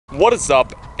What is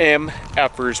up,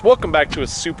 MFers? Welcome back to a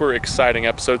super exciting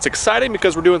episode. It's exciting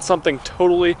because we're doing something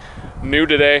totally new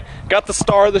today. Got the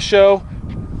star of the show,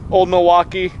 Old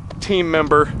Milwaukee team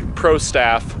member, pro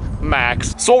staff,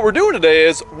 Max. So what we're doing today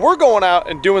is we're going out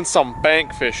and doing some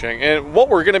bank fishing, and what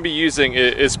we're going to be using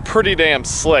is pretty damn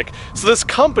slick. So this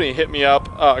company hit me up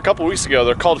a couple weeks ago.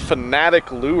 They're called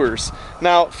Fanatic Lures.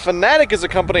 Now, Fanatic is a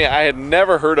company I had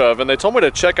never heard of, and they told me to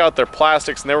check out their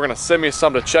plastics, and they were going to send me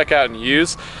some to check out and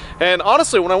use. And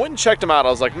honestly, when I went and checked them out,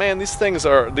 I was like, man, these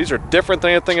are different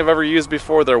than anything I've ever used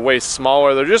before. They're way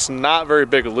smaller. They're just not very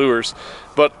big lures.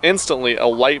 But instantly, a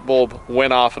light bulb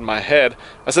went off in my head.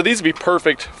 I said these would be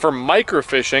perfect for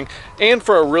microfishing and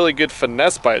for a really good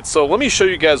finesse bite. So let me show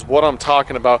you guys what I'm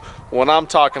talking about when I'm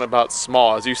talking about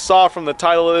small. As you saw from the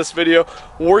title of this video,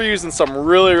 we're using some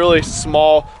really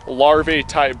small larvae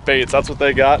type baits. That's what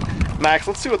they got. Max,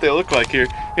 let's see what they look like here.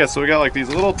 Yeah, so we got like these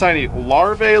little tiny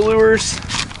larvae lures.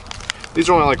 These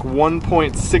are only like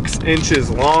 1.6 inches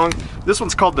long. This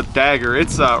one's called the Dagger.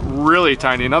 It's really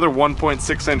tiny, another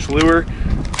 1.6 inch lure.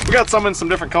 We got some in some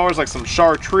different colors, like some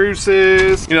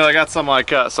chartreuses. You know, I got some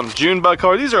like some June bug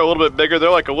color. These are a little bit bigger. They're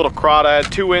like a little crawdad,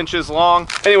 2 inches long.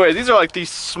 Anyway, these are like the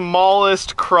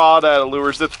smallest crawdad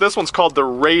lures. This one's called the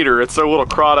Raider. It's their little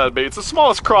crawdad bait. It's the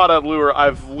smallest crawdad lure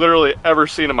I've literally ever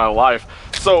seen in my life.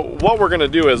 So what we're gonna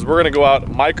do is we're gonna go out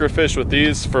microfish with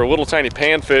these for little tiny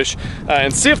panfish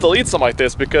and see if they'll eat something like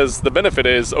this, because the benefit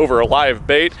is over a live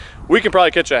bait, we can probably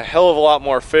catch a hell of a lot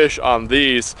more fish on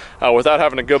these without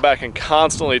having to go back and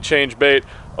constantly change bait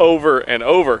over and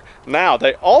over. Now,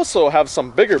 they also have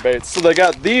some bigger baits. So they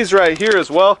got these right here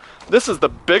as well. This is the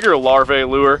bigger larvae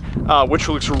lure, which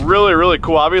looks really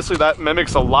cool. Obviously, that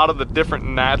mimics a lot of the different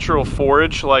natural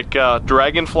forage, like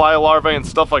dragonfly larvae and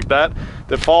stuff like that,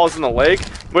 that falls in the lake,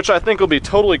 which I think will be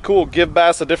totally cool. Give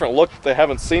bass a different look that they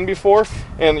haven't seen before.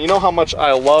 And you know how much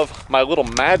I love my little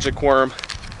magic worm.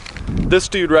 This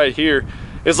dude right here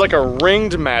is like a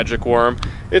ringed magic worm.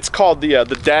 It's called the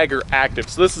Dagger Active.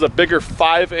 So this is a bigger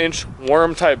 5-inch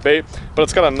worm type bait, but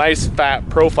it's got a nice fat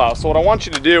profile. So what I want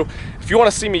you to do, if you want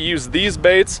to see me use these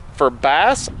baits for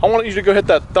bass, I want you to go hit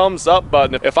that thumbs up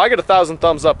button. If I get 1,000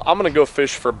 thumbs up, I'm gonna go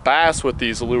fish for bass with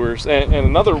these lures. And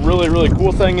another really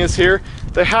cool thing is here,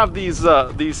 they have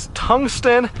these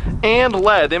tungsten and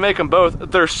lead. They make them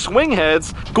both. They're swing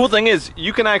heads. Cool thing is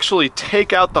you can actually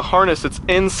take out the harness that's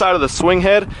inside of the swing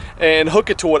head and hook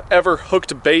it to whatever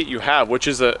hooked bait you have, which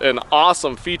is an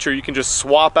awesome feature. You can just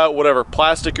swap out whatever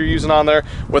plastic you're using on there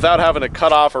without having to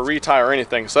cut off or retie or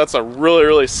anything. So that's a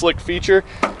really slick feature.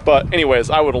 But anyways,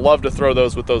 I would love to throw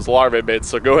those with those larvae baits.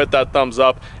 So go hit that thumbs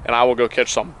up and I will go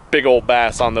catch some big old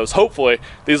bass on those. Hopefully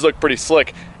these look pretty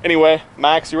slick. Anyway,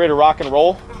 Max, you ready to rock and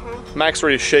roll? Max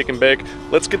ready to shake and bake.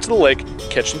 Let's get to the lake,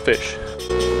 catch some fish.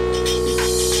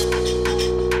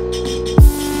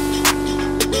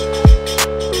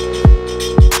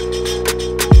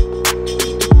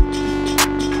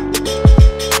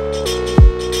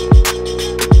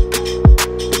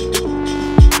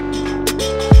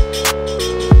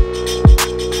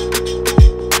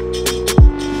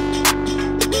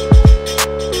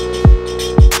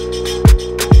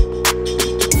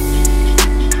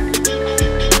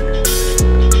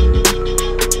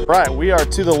 Right, we are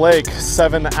to the lake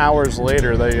 7 hours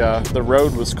later. The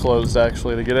road was closed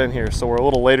actually to get in here, so we're a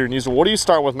little later than usual. What are you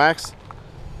starting with, Max?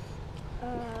 A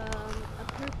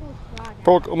purple crawdad.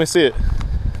 Purple, let me see it.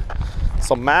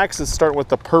 So Max is starting with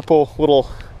the purple little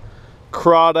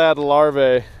crawdad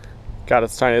larvae. God,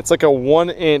 it's tiny. It's like a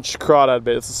 1-inch crawdad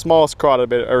bait. It's the smallest crawdad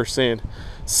bait I've ever seen.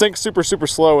 Sinks super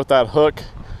slow with that hook.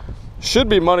 Should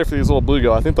be money for these little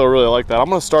bluegill. I think they'll really like that. I'm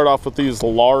gonna start off with these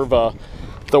Larva.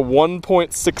 The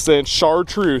 1.6-inch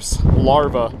chartreuse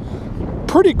larva.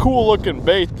 Pretty cool looking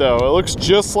bait though. It looks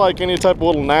just like any type of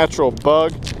little natural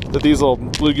bug that these little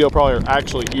bluegill probably are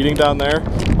actually eating down there,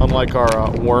 unlike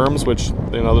our worms, which,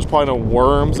 you know, there's probably no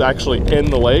worms actually in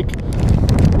the lake.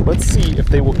 Let's see if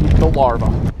they will eat the larva.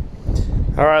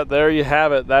 All right, there you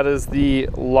have it. That is the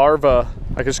larva.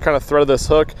 I just kind of thread this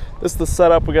hook. This is the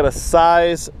setup. We got a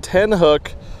size 10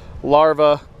 hook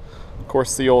larva. Of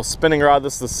course, the old spinning rod.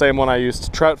 This is the same one I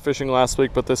used trout fishing last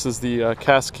week, but this is the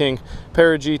Cast King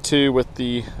Para G2 with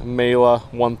the Mela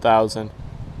 1000.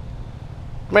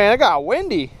 Man, it got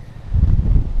windy.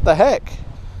 What the heck?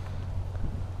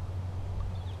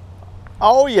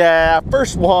 Oh yeah,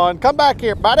 first one. Come back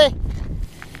here, buddy.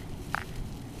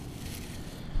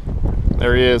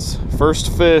 There he is.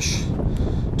 First fish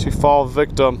to fall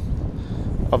victim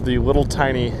of the little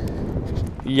tiny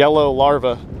yellow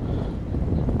larva.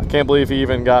 I can't believe he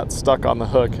even got stuck on the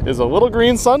hook. Is a little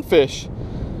green sunfish.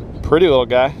 Pretty little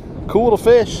guy. Cool little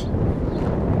fish.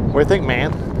 What do you think,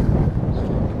 man?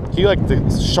 He liked the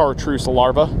chartreuse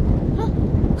larva.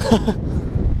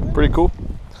 Pretty cool.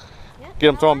 Get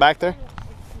him, throw him back there.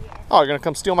 Oh, you're gonna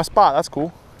come steal my spot. That's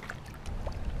cool.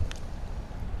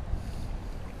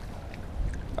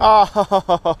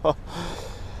 Oh,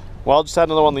 well, just had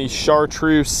another one of these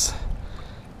chartreuse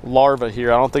larva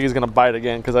here. I don't think he's gonna bite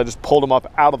again because I just pulled him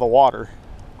up out of the water.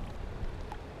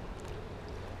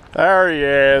 There he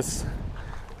is.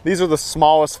 These are the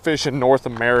smallest fish in North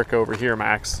America over here,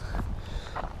 Max.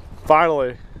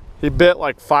 Finally. He bit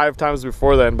like 5 times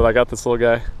before then, but I got this little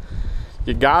guy.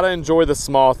 You gotta enjoy the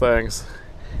small things.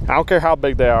 I don't care how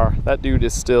big they are. That dude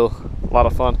is still a lot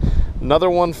of fun. Another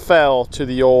one fell to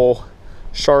the old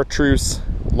chartreuse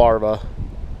larva.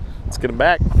 Let's get him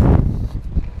back.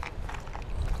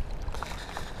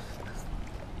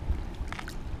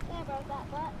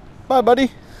 Bye,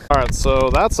 buddy. All right, so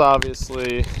that's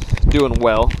obviously doing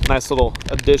well. Nice little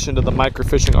addition to the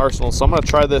microfishing arsenal. So I'm gonna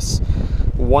try this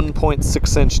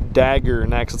 1.6-inch dagger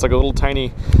next. It's like a little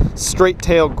tiny straight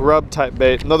tail grub type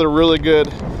bait. Another really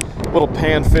good little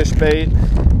panfish bait.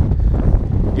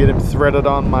 Get him threaded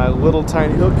on my little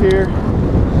tiny hook here,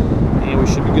 and we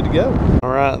should be good to go.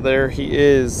 All right, there he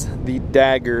is, the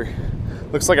dagger.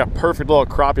 Looks like a perfect little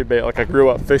crappie bait like I grew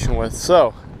up fishing with.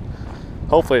 So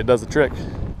hopefully it does the trick.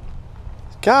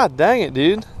 God dang it,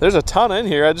 dude. There's a ton in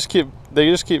here. They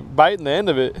just keep biting the end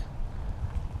of it.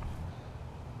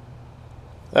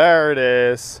 There it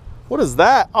is. What is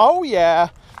that? Oh yeah,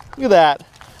 look at that.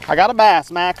 I got a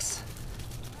bass, Max.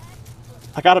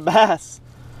 I got a bass.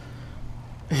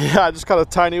 Yeah, I just caught a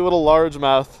tiny little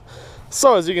largemouth.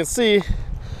 So as you can see,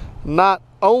 not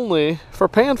only for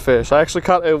panfish, I actually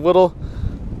caught a little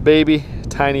baby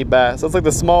tiny bass. That's like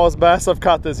the smallest bass I've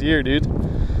caught this year, dude.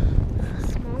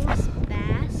 Smallest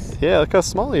bass? Yeah, look how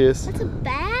small he is. That's a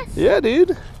bass? Yeah,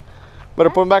 dude. Better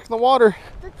put him back in the water.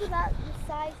 That's about the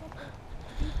size of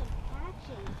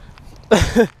the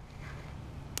hatching.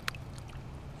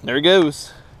 There he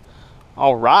goes.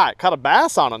 All right, caught a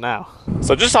bass on it now.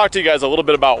 So just talk to you guys a little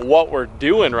bit about what we're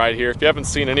doing right here. If you haven't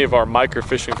seen any of our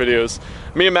microfishing videos,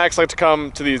 me and Max like to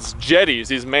come to these jetties,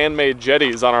 these man-made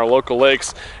jetties on our local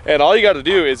lakes. And all you got to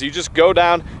do is you just go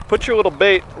down, put your little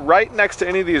bait right next to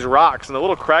any of these rocks, and the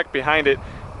little crack behind it,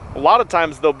 a lot of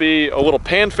times there'll be a little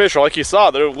panfish, or like you saw,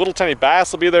 there little tiny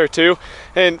bass will be there too.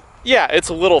 And yeah, it's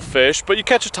a little fish, but you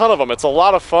catch a ton of them. It's a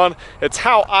lot of fun. It's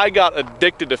how I got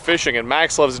addicted to fishing, and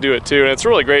Max loves to do it too. And it's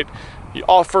really great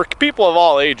for people of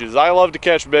all ages. I love to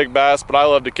catch big bass, but I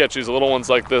love to catch these little ones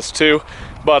like this too.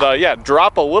 But yeah,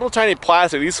 drop a little tiny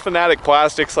plastic. These Fanatic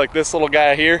plastics like this little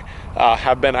guy here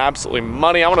have been absolutely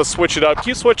money. I'm gonna switch it up,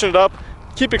 keep switching it up,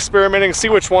 keep experimenting, see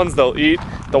which ones they'll eat.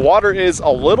 The water is a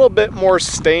little bit more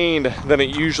stained than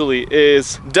it usually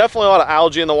is. Definitely a lot of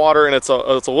algae in the water, and it's a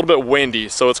little bit windy,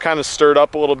 so it's kind of stirred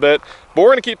up a little bit. But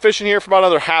we're gonna keep fishing here for about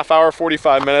another half hour,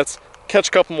 45 minutes. Catch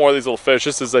a couple more of these little fish.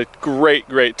 This is a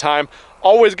great time.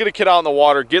 Always get a kid out in the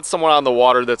water, get someone out in the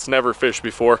water that's never fished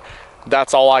before.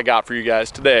 That's all I got for you guys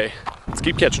today. Let's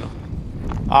keep catching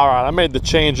them. All right, I made the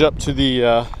change up to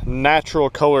the natural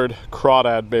colored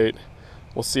crawdad bait.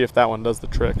 We'll see if that one does the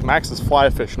trick. Max is fly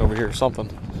fishing over here or something.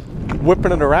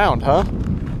 Whipping it around, huh?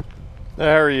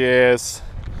 There he is.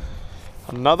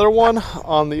 Another one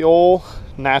on the old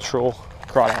natural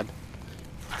crawdad.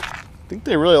 I think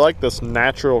they really like this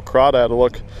natural crawdad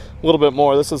look a little bit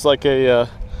more. This is like a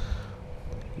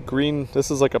green,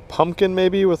 this is like a pumpkin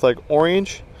maybe with like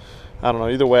orange. I don't know,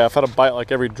 either way, I've had a bite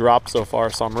like every drop so far,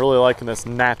 so I'm really liking this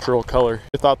natural color.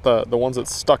 I thought the ones that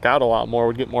stuck out a lot more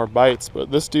would get more bites, but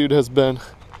this dude has been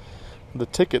the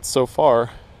ticket so far.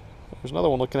 There's another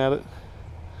one looking at it.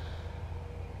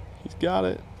 He's got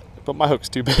it, but my hook's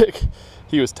too big.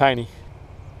 He was tiny.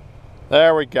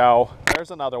 There we go. There's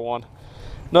another one.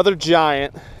 Another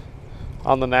giant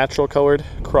on the natural colored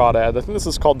crawdad. I think this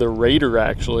is called the Raider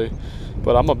actually,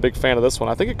 but I'm a big fan of this one.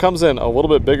 I think it comes in a little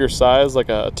bit bigger size, like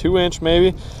a 2-inch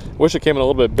maybe. Wish it came in a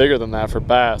little bit bigger than that for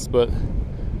bass, but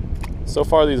so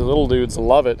far these little dudes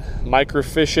love it.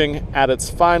 Microfishing at its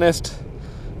finest.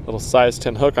 Little size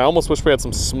 10 hook. I almost wish we had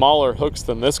some smaller hooks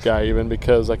than this guy even,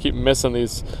 because I keep missing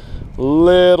these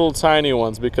little tiny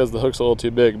ones because the hook's a little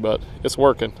too big, but it's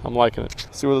working. I'm liking it.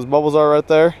 See where those bubbles are right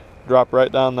there? Drop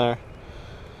right down there.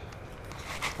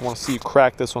 I want to see you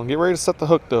crack this one. Get ready to set the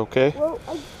hook though, okay? Well,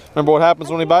 remember what happens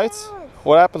when he bites?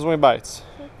 What happens when he bites?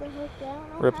 Take the hook down.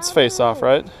 Rip its face off,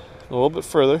 right? A little bit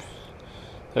further.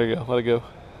 There you go. Let it go.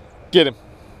 Get him.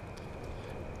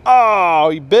 Oh,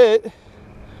 he bit.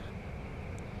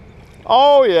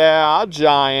 Oh yeah, a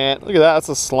giant. Look at that. That's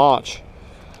a slaunch.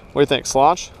 What do you think,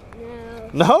 slaunch? No.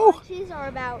 No? Slaunches are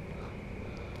about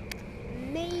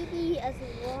maybe as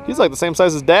long. He's like the same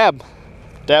size as Dab.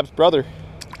 Dab's brother.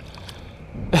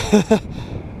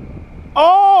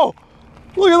 Oh,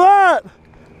 look at that.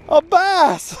 A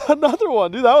bass. Another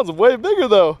one. Dude, that one's way bigger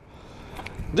though.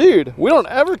 Dude, we don't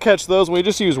ever catch those when we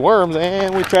just use worms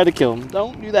and we try to kill them.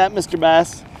 Don't do that, Mr.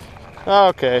 Bass.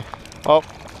 Okay. Oh,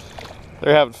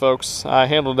 there you have it, folks. I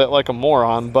handled it like a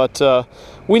moron, but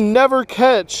we never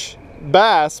catch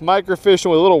bass microfishing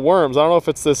with little worms. I don't know if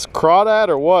it's this crawdad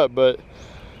or what, but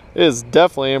it has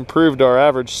definitely improved our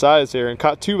average size here and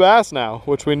caught 2 bass now,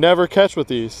 which we never catch with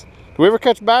these. Do we ever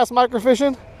catch bass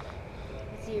microfishing?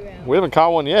 0. We haven't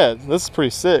caught one yet. This is pretty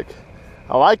sick.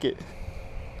 I like it.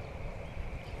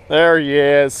 There he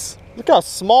is. Look how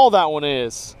small that one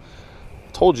is.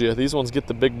 I told you, these ones get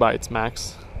the big bites,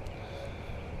 Max.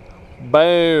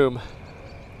 Boom.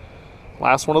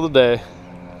 Last one of the day.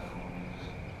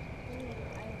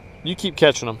 You keep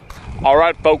catching them. All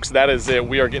right, folks, that is it.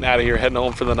 We are getting out of here, heading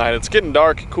home for the night. It's getting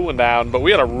dark, cooling down, but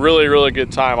we had a really, really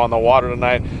good time on the water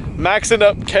tonight. Max ended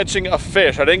up catching a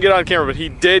fish. I didn't get on camera, but he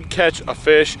did catch a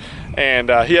fish, and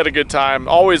he had a good time.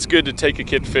 Always good to take a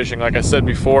kid fishing, like I said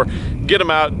before. Get them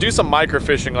out, do some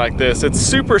microfishing like this. It's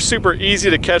super, super easy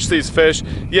to catch these fish,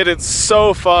 yet it's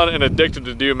so fun and addictive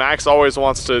to do. Max always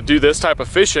wants to do this type of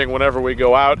fishing whenever we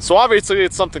go out. So obviously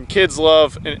it's something kids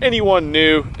love, and anyone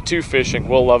new to fishing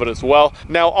will love it as well.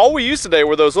 Now, all we used today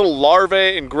were those little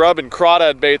larvae and grub and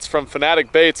crawdad baits from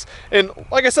Fanatic Baits. And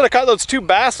like I said, I caught those 2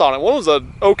 bass on it. One was a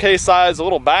okay size, a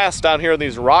little bass down here in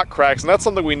these rock cracks, and that's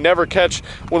something we never catch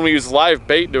when we use live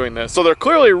bait doing this. So they're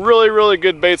clearly really, really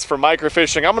good baits for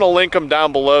microfishing. I'm gonna link them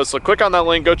down below, so click on that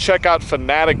link, go check out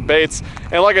Fanatic Baits,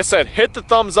 and like I said, hit the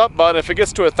thumbs up button. If it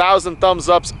gets to 1,000 thumbs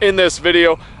ups in this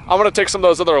video, I'm gonna take some of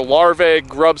those other larvae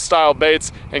grub style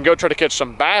baits and go try to catch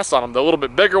some bass on them, the little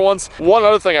bit bigger ones. One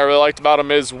other thing I really liked about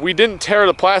them is we didn't tear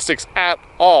the plastics at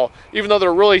all. Even though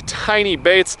they're really tiny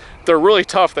baits, they're really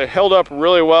tough. They held up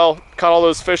really well, caught all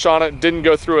those fish on it, didn't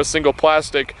go through a single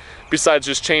plastic, besides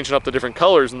just changing up the different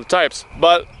colors and the types.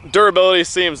 But durability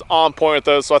seems on point with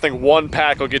those, so I think 1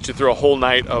 pack will get you through a whole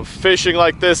night of fishing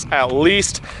like this at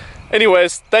least.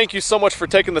 Anyways, thank you so much for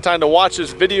taking the time to watch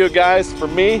this video, guys. For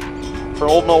me, for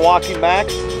Old Milwaukee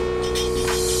Max,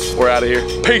 we're out of here.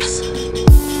 Peace.